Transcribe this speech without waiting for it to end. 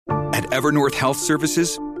Evernorth Health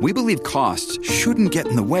Services, we believe costs shouldn't get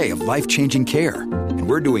in the way of life-changing care, and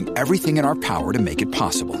we're doing everything in our power to make it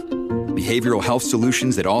possible. Behavioral health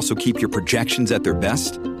solutions that also keep your projections at their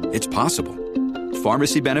best? It's possible.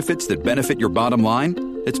 Pharmacy benefits that benefit your bottom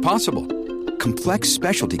line? It's possible. Complex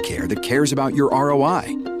specialty care that cares about your ROI?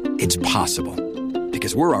 It's possible.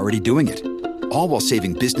 Because we're already doing it. All while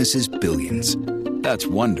saving businesses billions. That's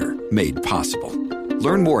Wonder made possible.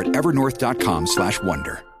 Learn more at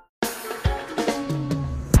evernorth.com/wonder.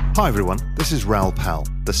 Hi everyone, this is Raoul Pal,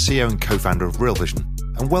 the CEO and co-founder of Real Vision,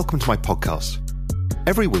 and welcome to my podcast.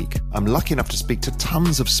 Every week, I'm lucky enough to speak to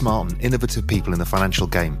tons of smart and innovative people in the financial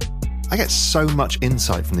game. I get so much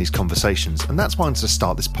insight from these conversations, and that's why I wanted to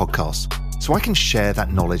start this podcast, so I can share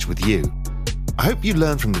that knowledge with you. I hope you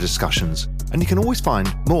learn from the discussions, and you can always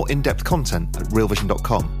find more in-depth content at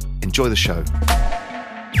realvision.com. Enjoy the show.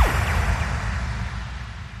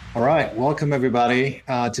 All right, welcome everybody.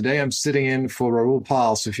 Today I'm sitting in for Raoul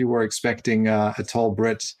Pal. So if you were expecting a tall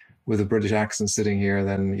Brit with a British accent sitting here,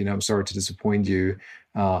 then I'm sorry to disappoint you.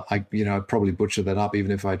 I'd probably butcher that up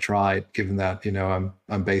even if I tried, given that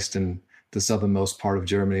I'm based in the southernmost part of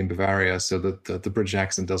Germany in Bavaria, so the British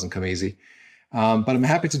accent doesn't come easy. But I'm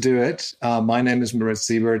happy to do it. My name is Moritz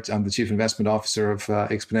Siebert. I'm the Chief Investment Officer of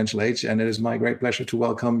Exponential Age, and it is my great pleasure to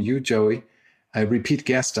welcome you, Joey, a repeat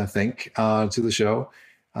guest, I think, to the show.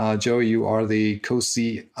 Joey, you are the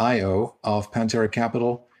co-CIO of Pantera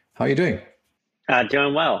Capital. How are you doing?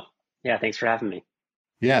 Doing well. Yeah, thanks for having me.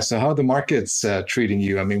 Yeah, so how are the markets treating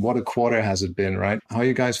you? I mean, what a quarter has it been, right? How are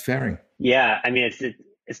you guys faring? Yeah, I mean,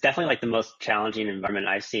 it's definitely like the most challenging environment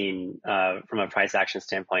I've seen from a price action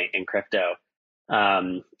standpoint in crypto.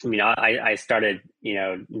 I started,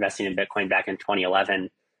 investing in Bitcoin back in 2011.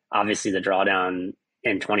 Obviously, the drawdown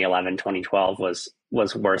in 2011, 2012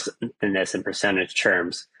 was worse than this in percentage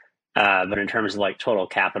terms. But in terms of like total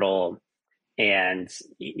capital and,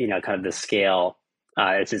 kind of the scale,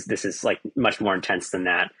 this is like much more intense than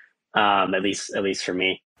that, at least for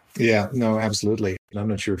me. Yeah, no, absolutely. I'm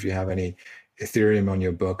not sure if you have any Ethereum on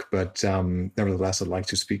your book, but nevertheless, I'd like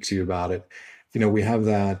to speak to you about it. We have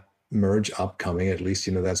that merge upcoming, at least,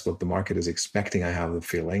 that's what the market is expecting, I have the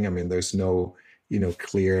feeling. I mean, there's no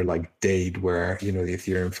clear like date where, the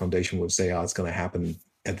Ethereum Foundation would say, oh, it's going to happen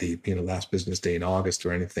at the, last business day in August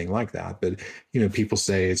or anything like that. But, people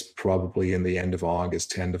say it's probably in the end of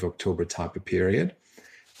August, end of October type of period.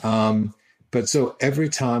 But so every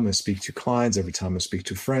time I speak to clients, every time I speak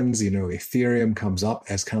to friends, Ethereum comes up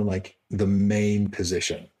as kind of like the main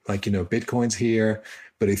position. Like, Bitcoin's here,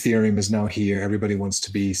 but Ethereum is now here. Everybody wants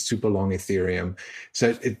to be super long Ethereum.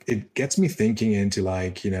 So it gets me thinking into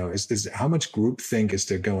like, is how much groupthink is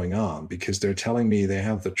there going on? Because they're telling me they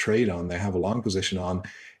have the trade on, they have a long position on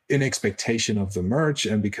in expectation of the merge.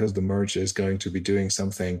 And because the merge is going to be doing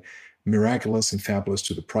something miraculous and fabulous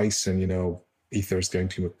to the price, and, Ether is going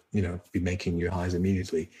to, be making new highs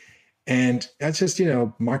immediately. And that's just,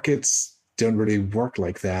 markets don't really work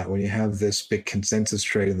like that. When you have this big consensus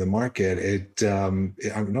trade in the market, I'm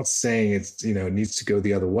not saying it's, it needs to go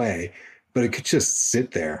the other way, but it could just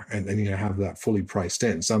sit there and have that fully priced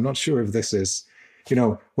in. So I'm not sure if this is,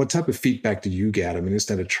 what type of feedback do you get? I mean, is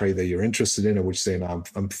that a trade that you're interested in, or would you say, no,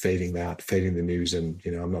 I'm fading the news, and,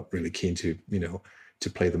 I'm not really keen to, to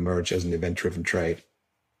play the merge as an event-driven trade?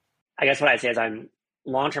 I guess what I'd say is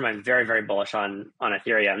long-term, I'm very, very bullish on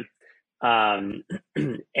Ethereum.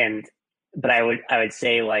 But I would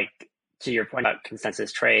say, like, to your point about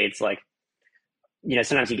consensus trades, like,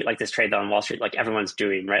 sometimes you get like this trade though on Wall Street, like everyone's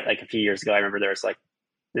doing, right? Like a few years ago, I remember there was like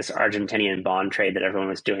this Argentinian bond trade that everyone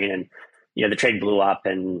was doing, and, the trade blew up,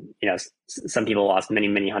 and, some people lost many,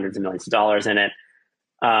 many hundreds of millions of dollars in it.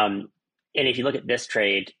 And if you look at this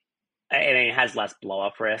trade, I mean, it has less blow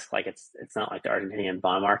up risk. Like it's not like the Argentinian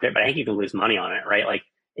bond market, but I think you can lose money on it, right? Like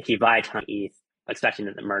if you buy a ton of ETH, expecting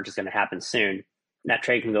that the merge is going to happen soon, that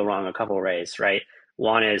trade can go wrong a couple of ways, right?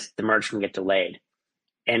 One is the merge can get delayed.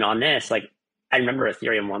 And on this, like, I remember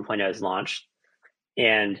Ethereum 1.0 is launched.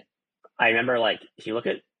 And I remember, like, if you look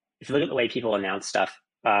at the way people announce stuff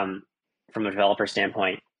from a developer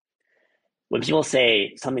standpoint, when people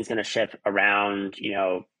say something's going to ship around,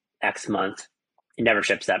 X month, it never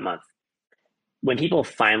ships that month. When people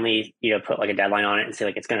finally, put like a deadline on it and say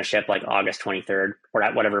like it's going to ship like August 23rd or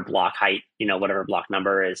at whatever block height, whatever block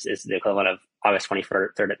number is the equivalent of August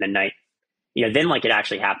 23rd at midnight, then like it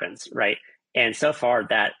actually happens, right? And so far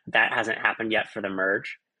that hasn't happened yet for the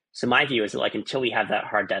merge. So my view is that like until we have that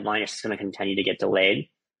hard deadline, it's just going to continue to get delayed.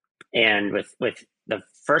 And with the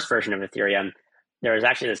first version of Ethereum, there was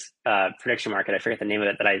actually this prediction market, I forget the name of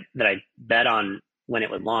it, that I bet on when it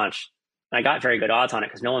would launch. And I got very good odds on it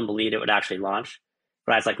because no one believed it would actually launch.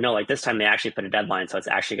 But I was like, no, like this time they actually put a deadline, so it's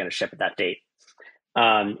actually going to ship at that date.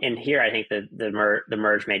 And here, I think the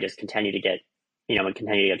merge may just continue to get,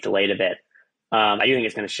 continue to get delayed a bit. I do think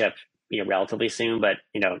it's going to ship, relatively soon, but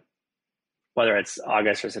whether it's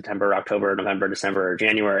August or September, October, November, December, or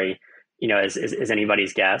January, is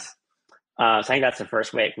anybody's guess. So I think that's the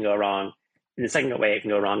first way it can go wrong. And the second way it can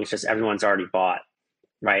go wrong is just everyone's already bought,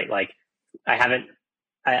 right? Like I've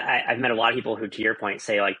met a lot of people who, to your point,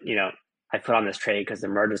 say like, I put on this trade because the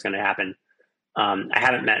merge is going to happen. I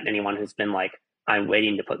haven't met anyone who's been like, I'm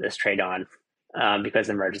waiting to put this trade on because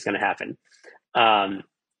the merge is going to happen.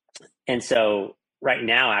 And so right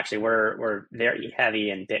now, actually, we're very heavy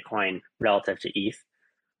in Bitcoin relative to ETH.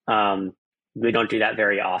 We don't do that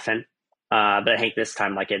very often, but I think this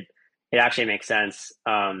time, like it actually makes sense.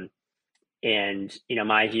 And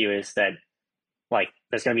my view is that like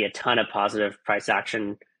there's going to be a ton of positive price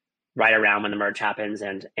action right around when the merge happens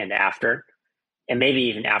and after, and maybe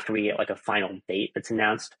even after we get like a final date that's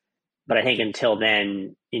announced. But I think until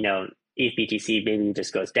then, ETH BTC maybe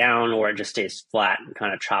just goes down or it just stays flat and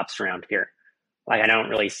kind of chops around here. Like I don't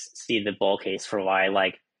really see the bull case for why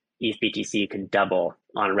like ETH BTC can double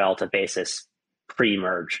on a relative basis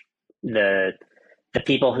pre-merge. The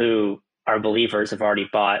people who are believers have already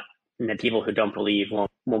bought, and the people who don't believe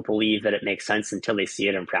won't believe that it makes sense until they see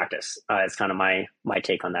it in practice. It's kind of my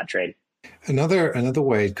take on that trade. Another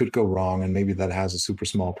way it could go wrong, and maybe that has a super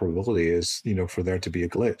small probability, is for there to be a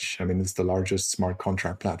glitch. I mean, it's the largest smart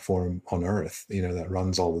contract platform on earth, that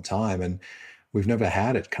runs all the time, and we've never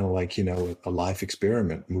had it kind of like a life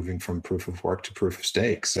experiment moving from proof of work to proof of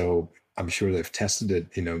stake. So I'm sure they've tested it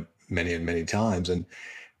many and many times,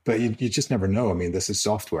 but you just never know. I mean, this is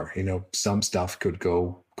software. Some stuff could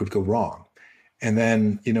go wrong, and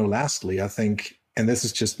then lastly, I think, and this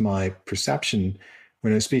is just my perception.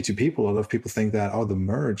 When I speak to people, a lot of people think that, the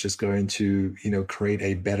merge is going to, create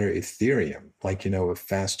a better Ethereum, like, a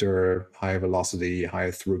faster, higher velocity,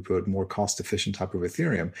 higher throughput, more cost efficient type of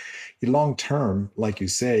Ethereum. Long term, like you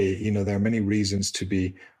say, there are many reasons to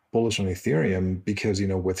be bullish on Ethereum because,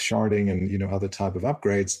 with sharding and, other type of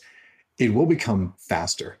upgrades, it will become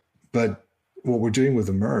faster. But what we're doing with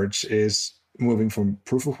the merge is moving from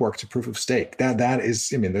proof of work to proof of stake. That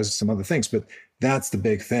is, I mean, there's some other things, but that's the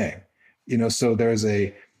big thing. So there's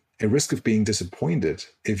a risk of being disappointed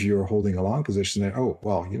if you're holding a long position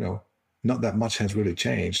that, not that much has really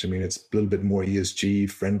changed. I mean, it's a little bit more ESG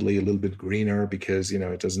friendly, a little bit greener because,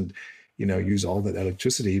 it doesn't, use all that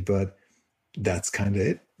electricity, but that's kind of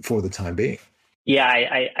it for the time being. Yeah,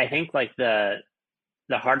 I think like the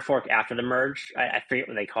hard fork after the merge, I forget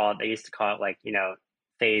what they call it. They used to call it like,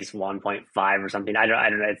 phase 1.5 or something. I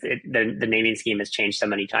don't know. The naming scheme has changed so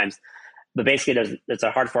many times, but basically there's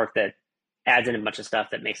a hard fork that adds in a bunch of stuff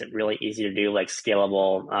that makes it really easy to do, like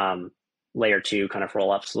scalable layer 2 kind of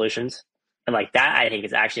roll up solutions. And like that, I think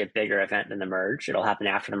is actually a bigger event than the merge. It'll happen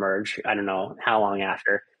after the merge. I don't know how long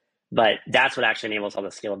after, but that's what actually enables all the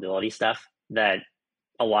scalability stuff that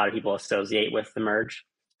a lot of people associate with the merge.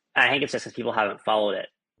 And I think it's just because people haven't followed it.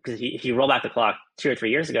 Because if you roll back the clock 2 or 3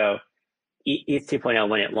 years ago, ETH 2.0,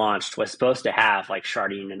 when it launched, was supposed to have like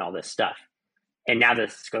sharding and all this stuff. And now the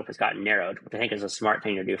scope has gotten narrowed, which I think is a smart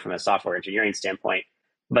thing to do from a software engineering standpoint.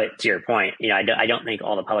 But to your point, I don't think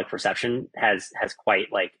all the public perception has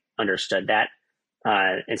quite like understood that.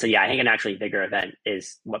 And so, yeah, I think an actually bigger event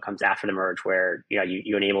is what comes after the merge, where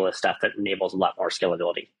you enable this stuff that enables a lot more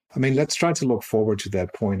scalability. I mean, let's try to look forward to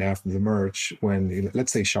that point after the merge when,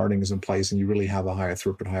 let's say, sharding is in place and you really have a higher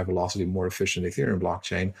throughput, higher velocity, more efficient Ethereum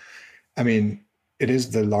blockchain. I mean, it is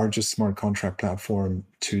the largest smart contract platform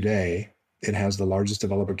today. It has the largest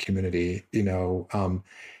developer community,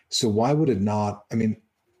 so why would it not? I mean,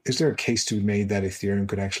 is there a case to be made that Ethereum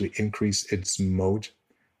could actually increase its moat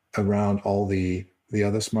around all the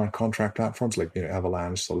other smart contract platforms like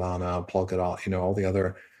Avalanche, Solana, Polkadot, all the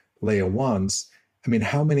other layer ones? I mean,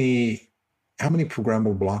 how many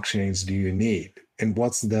programmable blockchains do you need, and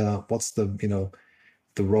what's the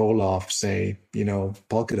the role of, say,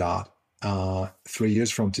 Polkadot 3 years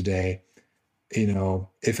from today?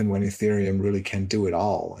 If and when Ethereum really can do it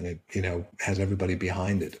all and it, has everybody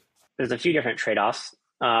behind it. There's a few different trade-offs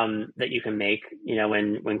that you can make,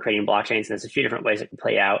 when creating blockchains. And there's a few different ways it can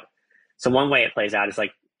play out. So one way it plays out is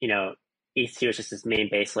like, ETH2 is just this main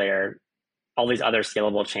base layer. All these other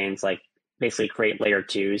scalable chains like basically create layer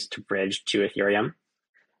 2s to bridge to Ethereum.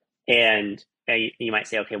 And you might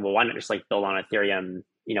say, okay, well, why not just like build on Ethereum,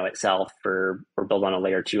 itself, or build on a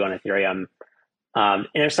layer 2 on Ethereum? And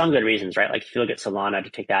there's some good reasons, right? Like if you look at Solana, to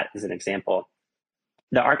take that as an example,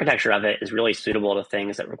 the architecture of it is really suitable to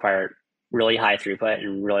things that require really high throughput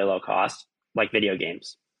and really low cost, like video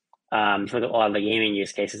games. If you look at a lot of the gaming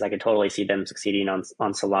use cases, I could totally see them succeeding on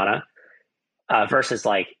Solana. Versus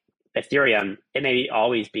like Ethereum, it may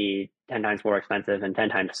always be 10 times more expensive and 10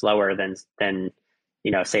 times slower than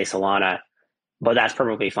say Solana, but that's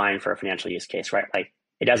perfectly fine for a financial use case, right? Like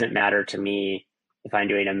it doesn't matter to me if I'm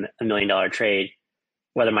doing a $1 million trade,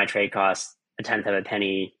 whether my trade costs a tenth of a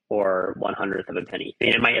penny or 1/100th of a penny. I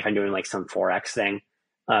mean, it might if I'm doing like some Forex thing,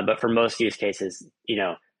 but for most use cases,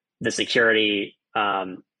 the security,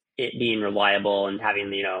 it being reliable and having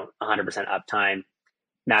 100% uptime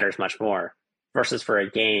matters much more. Versus for a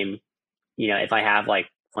game, if I have like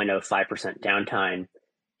 0.05% downtime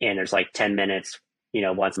and there's like 10 minutes,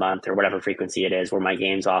 once a month or whatever frequency it is where my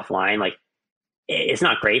game's offline, like it's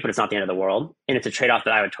not great, but it's not the end of the world. And it's a trade-off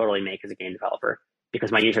that I would totally make as a game developer because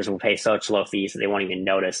my users will pay such low fees that they won't even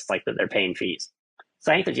notice like that they're paying fees.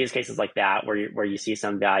 So I think there's use cases like that where you see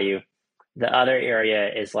some value. The other area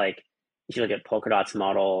is like, if you look at Polkadot's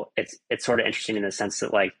model, it's sort of interesting in the sense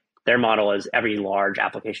that like their model is every large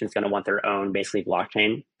application is going to want their own basically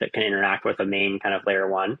blockchain that can interact with a main kind of layer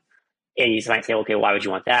one. And you might say, okay, why would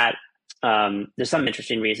you want that? There's some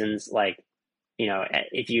interesting reasons, like,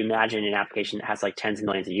 if you imagine an application that has like tens of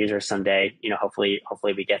millions of users someday, hopefully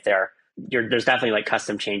we get there. There's definitely like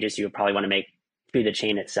custom changes you would probably want to make to the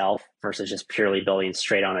chain itself versus just purely building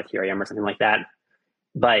straight on Ethereum or something like that.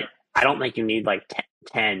 But I don't think you need like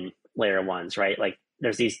 10 layer ones, right? Like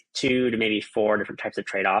there's these 2 to maybe 4 different types of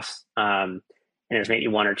trade-offs. And there's maybe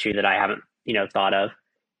 1 or 2 that I haven't, thought of,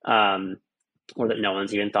 or that no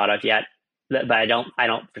one's even thought of yet. But I don't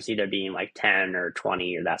foresee there being like 10 or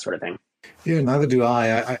 20 or that sort of thing. Yeah, neither do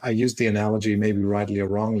I. I use the analogy, maybe rightly or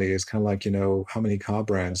wrongly, it's kind of like, how many car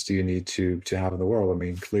brands do you need to have in the world? I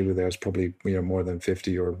mean, clearly there's probably, more than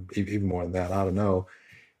 50 or even more than that. I don't know.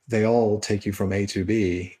 They all take you from A to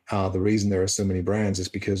B. The reason there are so many brands is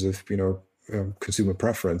because of, consumer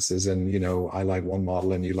preferences. And, I like one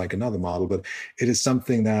model and you like another model, but it is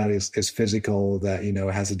something that is physical, that,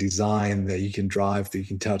 has a design that you can drive, that you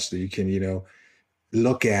can touch, that you can,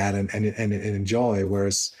 look at and enjoy.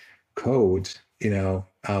 Whereas code,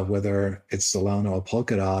 whether it's Solana or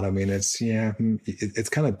Polkadot, I mean, it's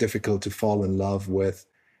kind of difficult to fall in love with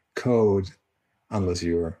code unless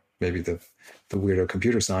you're maybe the weirdo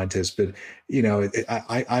computer scientist. But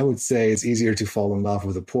I would say it's easier to fall in love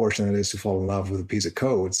with a Porsche than it is to fall in love with a piece of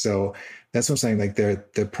code. So that's what I'm saying. Like there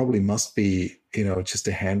probably must be just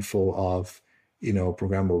a handful of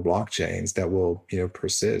programmable blockchains that will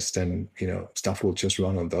persist, and stuff will just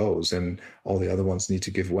run on those, and all the other ones need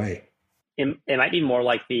to give way. It might be more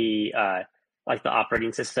like the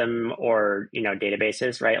operating system or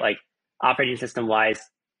databases, right? Like operating system wise,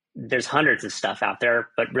 there's hundreds of stuff out there,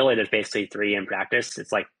 but really there's basically 3 in practice.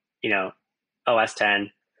 It's like OS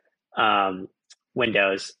 10,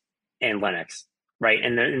 Windows, and Linux, right?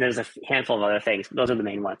 And there's a handful of other things. Those are the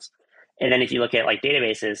main ones. And then if you look at like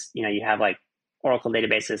databases, you have like Oracle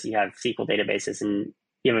databases, you have SQL databases, and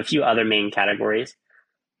you have a few other main categories.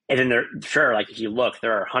 And then like if you look,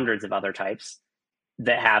 there are hundreds of other types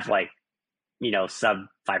that have like, sub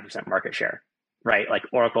 5% market share, right? Like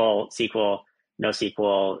Oracle, SQL,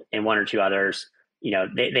 NoSQL, and 1 or 2 others,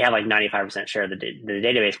 they have like 95% share of the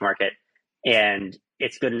database market, and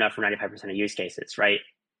it's good enough for 95% of use cases, right?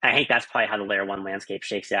 I think that's probably how the layer 1 landscape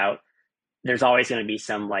shakes out. There's always going to be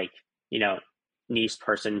some like, niche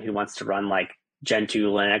person who wants to run like Gen 2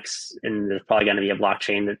 Linux, and there's probably going to be a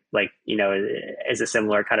blockchain that like, is a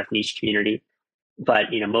similar kind of niche community. But,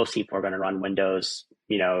 most people are going to run Windows,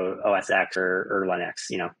 OS X or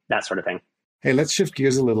Linux, that sort of thing. Hey, let's shift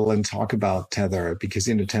gears a little and talk about Tether, because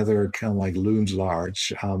Tether kind of like looms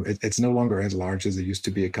large. It's no longer as large as it used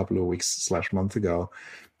to be a couple of weeks/month ago.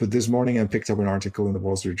 But this morning I picked up an article in the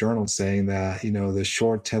Wall Street Journal saying that, the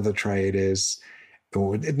short Tether trade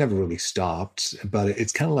it never really stopped, but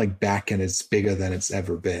it's kind of like back and it's bigger than it's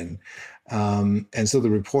ever been. And so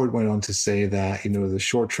the report went on to say that, the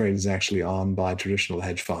short trade is actually on by traditional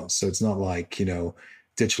hedge funds. So it's not like,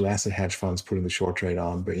 digital asset hedge funds putting the short trade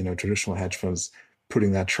on, but traditional hedge funds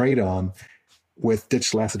putting that trade on, with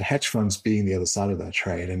digital asset hedge funds being the other side of that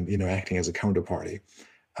trade and acting as a counterparty.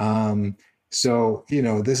 So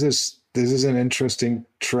this is an interesting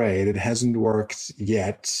trade. It hasn't worked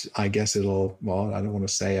yet. I guess it'll. Well, I don't want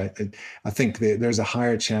to say. I think there's a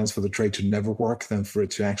higher chance for the trade to never work than for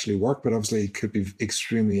it to actually work. But obviously, it could be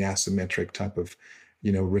extremely asymmetric type of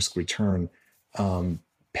risk return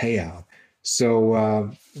payout.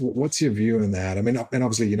 So what's your view on that? I mean, and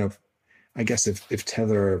obviously, I guess if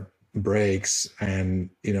Tether breaks, and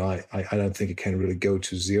I don't think it can really go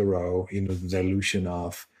to zero, the dilution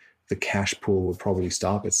of the cash pool will probably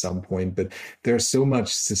stop at some point. But there's so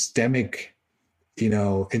much systemic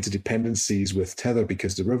interdependencies with Tether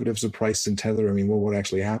because derivatives are priced in Tether. I mean, what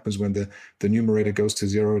actually happens when the numerator goes to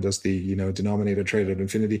zero? Does the denominator trade at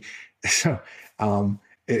infinity? So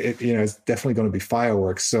it's definitely going to be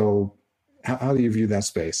fireworks. So how do you view that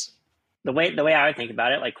space? The way I would think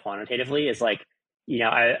about it, like quantitatively, is like,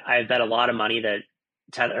 I bet a lot of money that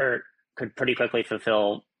Tether could pretty quickly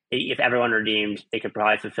fulfill. If everyone redeemed, they could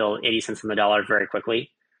probably fulfill 80 cents on the dollar very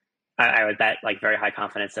quickly. I would bet like very high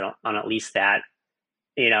confidence on at least that,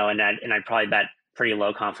 and I'd probably bet pretty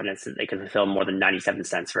low confidence that they could fulfill more than 97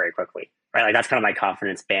 cents very quickly, right? Like that's kind of my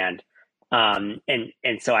confidence band. And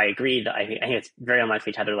so I agree that I think it's very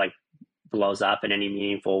unlikely Tether like blows up in any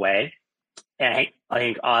meaningful way. And I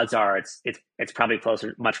think odds are it's probably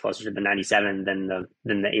much closer to the 97 than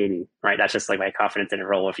the 80, right? That's just like my confidence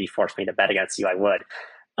interval. If you forced me to bet against you, I would.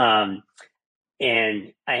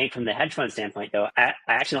 And I think from the hedge fund standpoint, though, I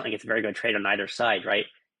actually don't think it's a very good trade on either side, right?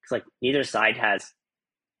 Because like neither side has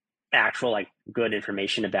actual like good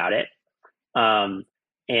information about it.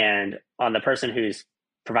 And on the person who's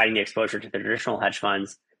providing the exposure to the traditional hedge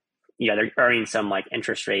funds, they're earning some like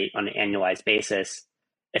interest rate on an annualized basis.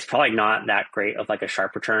 It's probably not that great of like a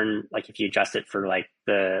sharp return. Like if you adjust it for like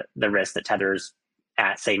the risk that Tether's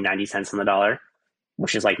at, say 90 cents on the dollar,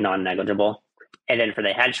 which is like non-negligible. And then for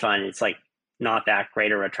the hedge fund, it's like not that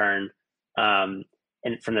great a return. And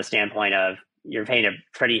from the standpoint of you're paying a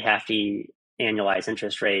pretty hefty annualized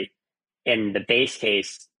interest rate. And the base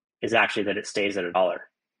case is actually that it stays at $1,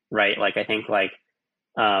 right? Like I think like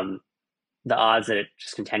the odds that it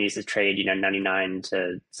just continues to trade, 99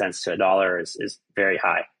 cents to $1 is very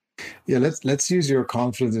high. Yeah, let's use your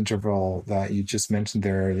confidence interval that you just mentioned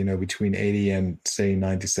there, between 80 and say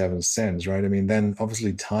 97 cents, right? I mean, then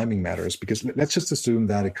obviously timing matters because let's just assume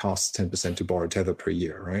that it costs 10% to borrow Tether per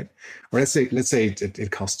year, right? Or let's say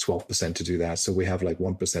it costs 12% to do that. So we have like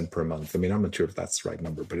 1% per month. I mean, I'm not sure if that's the right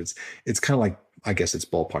number, but it's kind of like, I guess it's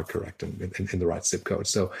ballpark correct in the right zip code.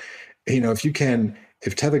 So,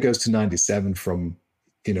 if Tether goes to 97 from,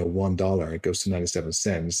 $1, it goes to 97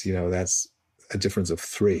 cents, that's a difference of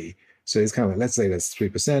 3. So it's kind of, let's say that's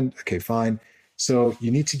 3%. Okay, fine. So you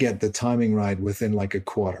need to get the timing right within like a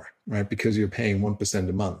quarter, right? Because you're paying 1%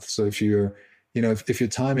 a month. So if if your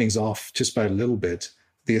timing's off just by a little bit,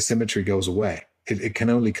 the asymmetry goes away. It can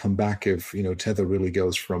only come back if, Tether really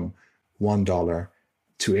goes from $1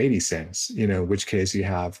 to 80 cents, in which case you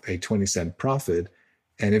have a 20-cent profit.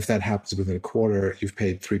 And if that happens within a quarter, you've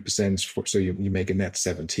paid 3%, so you make a net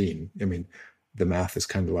 17. I mean, the math is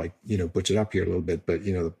kind of like, butchered up here a little bit, but,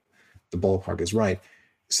 the ballpark is right.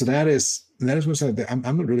 So that is what I'm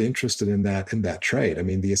not really interested in that trade. I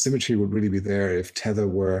mean, the asymmetry would really be there if Tether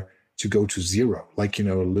were to go to zero, like, a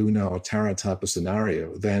Luna or Terra type of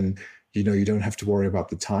scenario. Then, you don't have to worry about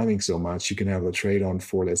the timing so much. You can have the trade on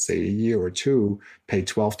for, let's say, a year or two, pay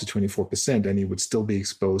 12 to 24%, and you would still be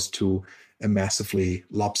exposed to a massively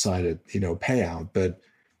lopsided, payout. But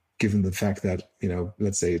given the fact that,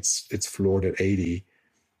 let's say it's floored at 80,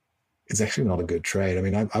 it's actually not a good trade. I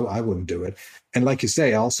mean, I wouldn't do it. And like you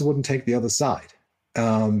say, I also wouldn't take the other side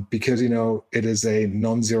because, it is a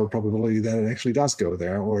non-zero probability that it actually does go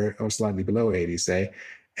there or slightly below 80, say.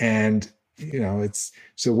 And, it's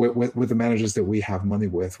so with the managers that we have money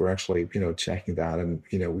with, we're actually, checking that. And,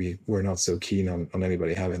 we're not so keen on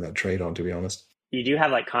anybody having that trade on, to be honest. You do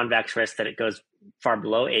have like convex risk that it goes far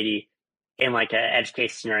below 80 in like an edge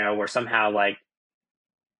case scenario where somehow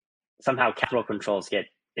capital controls get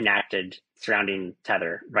enacted surrounding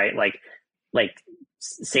Tether, right? Like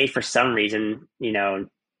say for some reason,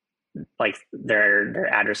 like their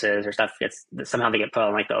addresses or stuff somehow they get put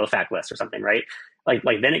on like the OFAC list or something, right? Like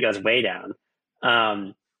then it goes way down.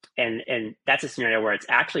 And that's a scenario where it's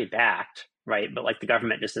actually backed, right? But like the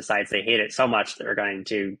government just decides they hate it so much that they're going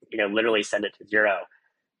to, literally send it to zero.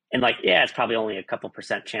 And like, yeah, it's probably only a couple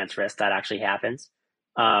 % chance risk that actually happens.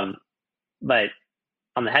 But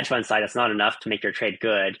on the hedge fund side, it's not enough to make your trade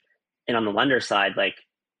good. And on the lender side, like,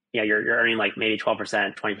 you're earning like maybe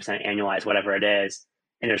 12%, 20% annualized, whatever it is.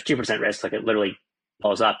 And there's 2% risk, like it literally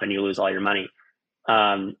blows up and you lose all your money.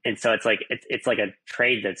 And so it's like a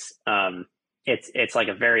trade that's it's like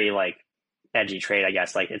a very like edgy trade, I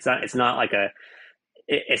guess. Like it's not like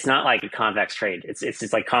a convex trade. It's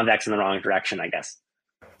just like convex in the wrong direction, I guess.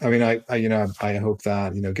 I mean, I hope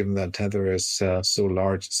that, given that Tether is so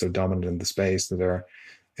large, so dominant in the space, that they're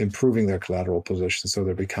improving their collateral position, so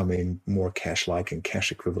they're becoming more cash-like and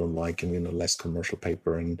cash equivalent-like, and less commercial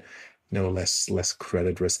paper and less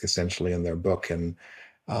credit risk essentially in their book, and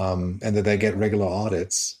that they get regular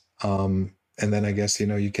audits, and and then I guess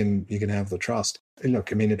you can have the trust. And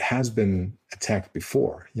look, I mean, it has been attacked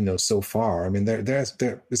before, so far. I mean,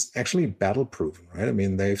 it's actually battle proven, right? I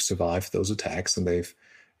mean, they've survived those attacks, and they've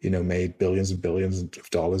made billions and billions of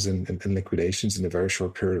dollars in liquidations in a very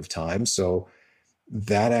short period of time. So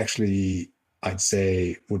that actually, I'd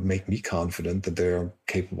say, would make me confident that they're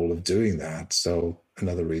capable of doing that. So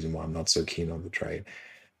another reason why I'm not so keen on the trade.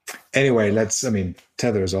 Anyway, I mean,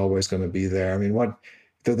 Tether is always going to be there. I mean,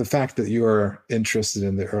 the fact that you're interested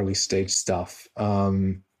in the early stage stuff,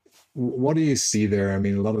 what do you see there? I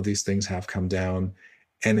mean, a lot of these things have come down.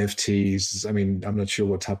 NFTs, I mean, I'm not sure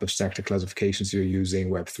what type of sector classifications you're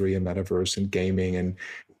using, Web3 and metaverse and gaming, and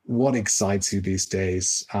what excites you these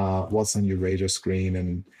days? What's on your radar screen,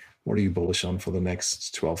 and what are you bullish on for the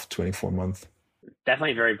next 12, 24 months?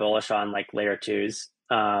 Definitely very bullish on like layer twos.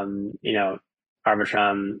 Arbitrum,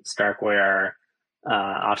 Starkware,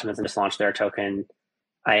 Optimism just launched their token.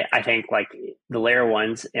 I think like the layer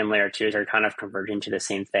ones and layer twos are kind of converging to the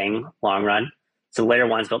same thing long run. So layer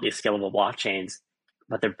ones built these scalable blockchains,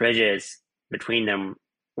 but the bridges between them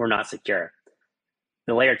were not secure.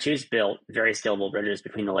 The layer twos built very scalable bridges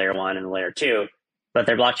between the layer one and the layer two, but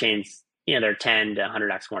their blockchains, they're 10 to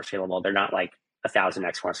 100x more scalable. They're not like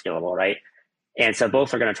 1,000x more scalable, right? And so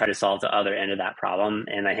both are going to try to solve the other end of that problem.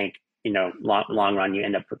 And I think, long run, you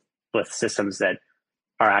end up with systems that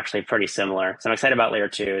are actually pretty similar. So I'm excited about layer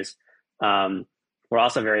twos. We're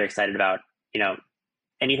also very excited about,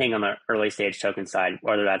 anything on the early stage token side,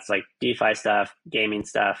 whether that's like DeFi stuff, gaming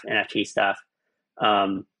stuff, NFT stuff. I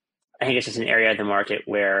think it's just an area of the market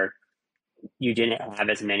where you didn't have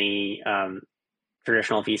as many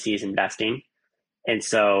traditional VCs investing. And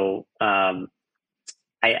so I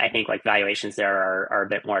think like valuations there are a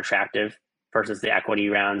bit more attractive versus the equity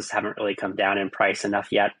rounds haven't really come down in price enough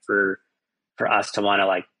yet for us to want to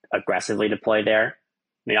like aggressively deploy there. I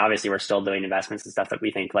mean, obviously we're still doing investments and stuff that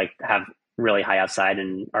we think like have really high upside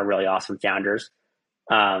and are really awesome founders.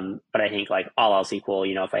 But I think like all else equal,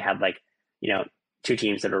 if I had like, two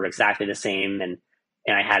teams that are exactly the same and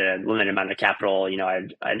I had a limited amount of capital, and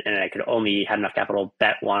I could only have enough capital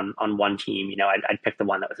bet on one team, I'd pick the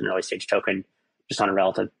one that was an early stage token just on a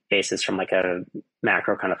relative basis from like a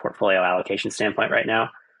macro kind of portfolio allocation standpoint right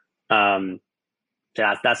now. So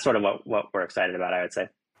that's sort of what we're excited about, I would say.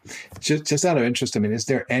 Just out of interest, I mean, is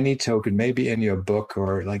there any token maybe in your book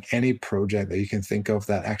or like any project that you can think of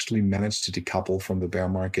that actually managed to decouple from the bear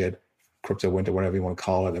market, crypto winter, whatever you want to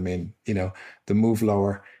call it? I mean, the move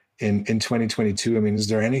lower in 2022. I mean, is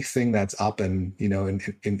there anything that's up and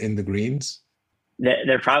in the greens?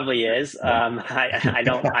 There probably is. I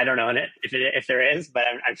don't know if there is, but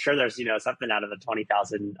I'm sure there's something out of the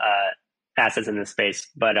 20,000 assets in this space.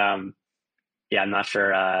 But yeah, I'm not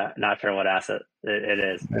sure what asset it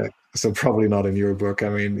is. Yeah. So probably not in your book. I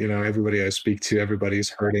mean, everybody I speak to, everybody's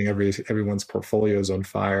hurting. Everyone's portfolio is on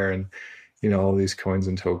fire, and all these coins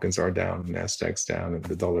and tokens are down, and Nasdaq's down, and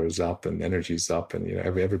the dollar is up, and energy's up, and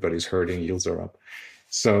everybody's hurting. Yields are up.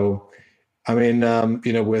 So, I mean,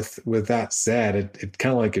 with that said, it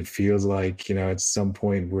kind of like it feels like at some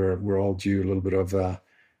point we're all due a little bit of a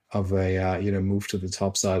move to the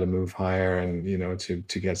top side, a move higher, and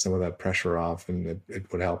to get some of that pressure off, and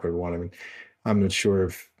it would help everyone. I mean, I'm not sure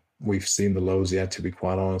if we've seen the lows yet, to be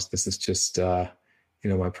quite honest. This is just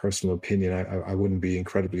my personal opinion. I wouldn't be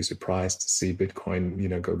incredibly surprised to see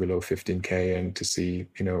Bitcoin go below 15K, and to see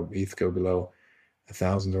ETH go below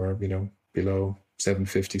 1,000, or below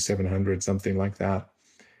 750, 700, something like that.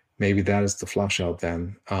 Maybe that is the flush out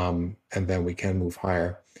then, and then we can move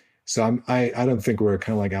higher. So I don't think we're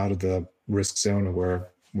kind of like out of the risk zone,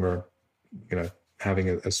 or we're having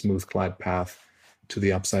a smooth glide path to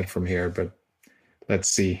the upside from here. But let's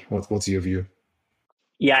see. What's your view?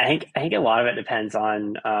 Yeah, I think a lot of it depends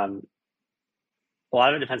on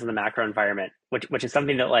the macro environment, which is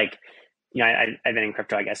something that like I've been in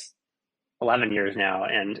crypto, I guess, 11 years now,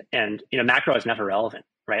 and macro is never relevant,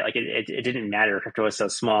 right? Like it didn't matter. Crypto was so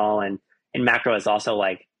small, and macro is also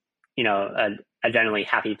like a generally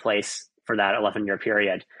happy place for that 11-year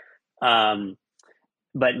period. But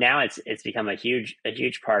now it's become a huge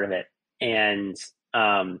part of it. And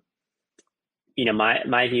my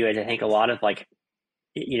view is I think a lot of like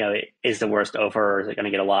is the worst over, or is it going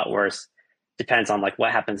to get a lot worse? Depends on like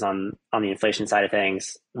what happens on the inflation side of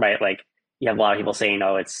things, right? Like you have a lot of people saying,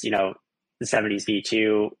 oh, it's the 70s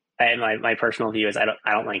V2. And my personal view is I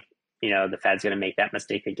don't think the Fed's going to make that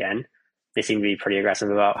mistake again. They seem to be pretty aggressive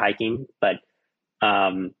about hiking, but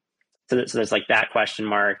so there's like that question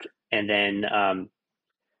mark. And then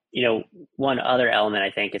one other element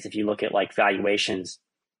I think is if you look at like valuations,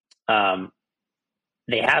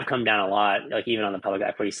 they have come down a lot, like even on the public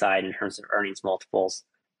equity side in terms of earnings multiples.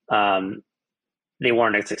 They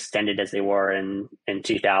weren't as extended as they were in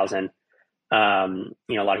 2000. A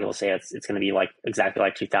lot of people say it's going to be like exactly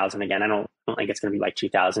like 2000 again. I don't think it's going to be like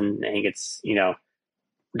 2000. I think it's,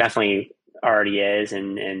 definitely already is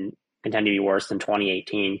and can tend to be worse than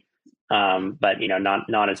 2018. But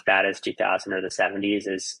not as bad as 2000 or the 70s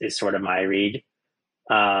is sort of my read.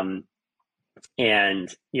 And I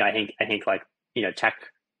think like tech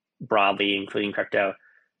broadly, including crypto,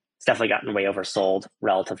 it's definitely gotten way oversold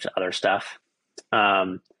relative to other stuff.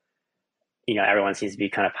 Everyone seems to be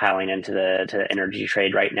kind of piling into the energy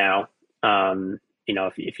trade right now.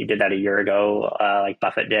 If you did that a year ago, like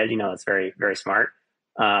Buffett did, it's very, very smart.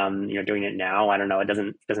 Doing it now, I don't know. It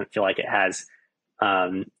doesn't feel like it has,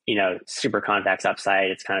 super convex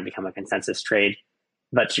upside. It's kind of become a consensus trade.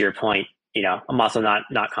 But to your point, I'm also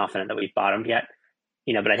not confident that we've bottomed yet.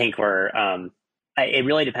 But I think it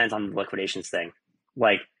really depends on the liquidations thing.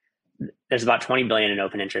 Like, there's about 20 billion in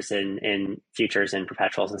open interest in futures and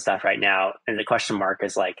perpetuals and stuff right now. And the question mark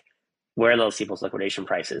is like, where are those people's liquidation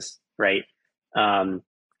prices, right?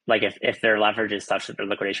 Like if their leverage is such that their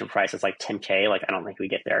liquidation price is like 10K, like I don't think we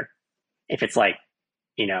get there. If it's like,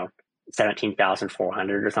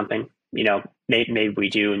 17,400 or something, maybe we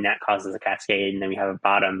do, and that causes a cascade, and then we have a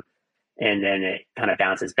bottom, and then it kind of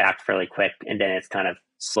bounces back fairly quick, and then it's kind of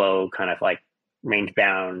slow, kind of like range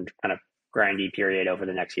bound, kind of grindy period over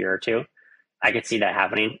the next year or two. I could see that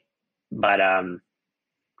happening, but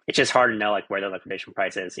it's just hard to know like where the liquidation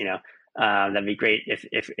price is. That'd be great if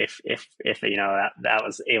that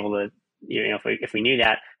was able to, if we knew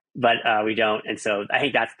that, but we don't. And so I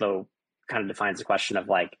think that's the kind of defines the question of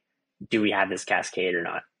like, do we have this cascade or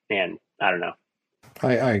not? And I don't know.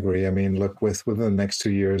 I agree. I mean, look, within the next 2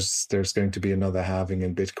 years, there's going to be another halving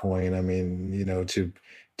in Bitcoin. I mean,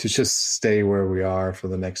 to just stay where we are for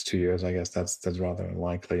the next 2 years, I guess that's rather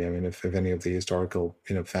unlikely. I mean, if any of the historical,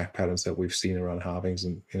 fact patterns that we've seen around halvings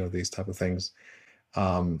and, these type of things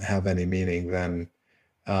have any meaning, then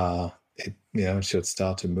it should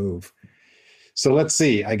start to move. So let's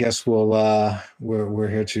see. I guess we're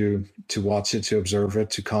here to watch it, to observe it,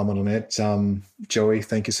 to comment on it. Joey,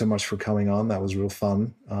 thank you so much for coming on. That was real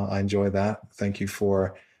fun. I enjoyed that. Thank you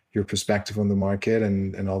for your perspective on the market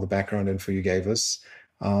and all the background info you gave us.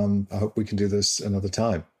 I hope we can do this another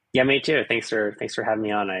time. Yeah, me too. Thanks for having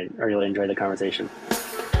me on. I really enjoyed the conversation.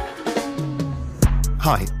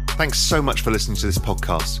 Hi, thanks so much for listening to this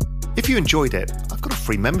podcast. If you enjoyed it, I've got a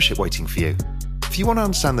free membership waiting for you. If you want to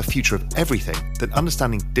understand the future of everything, then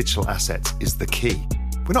understanding digital assets is the key.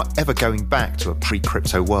 We're not ever going back to a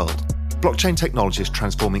pre-crypto world. Blockchain technology is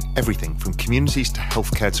transforming everything from communities to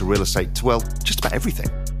healthcare to real estate to, well, just about everything.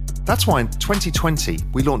 That's why in 2020,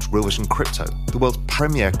 we launched Real Vision Crypto, the world's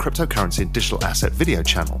premier cryptocurrency and digital asset video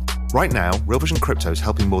channel. Right now, Real Vision Crypto is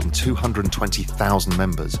helping more than 220,000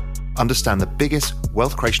 members understand the biggest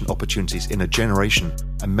wealth creation opportunities in a generation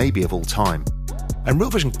and maybe of all time. And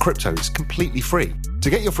Real Vision Crypto is completely free. To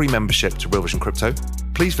get your free membership to Real Vision Crypto,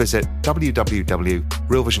 please visit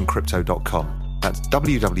www.realvisioncrypto.com. That's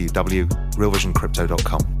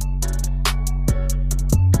www.realvisioncrypto.com.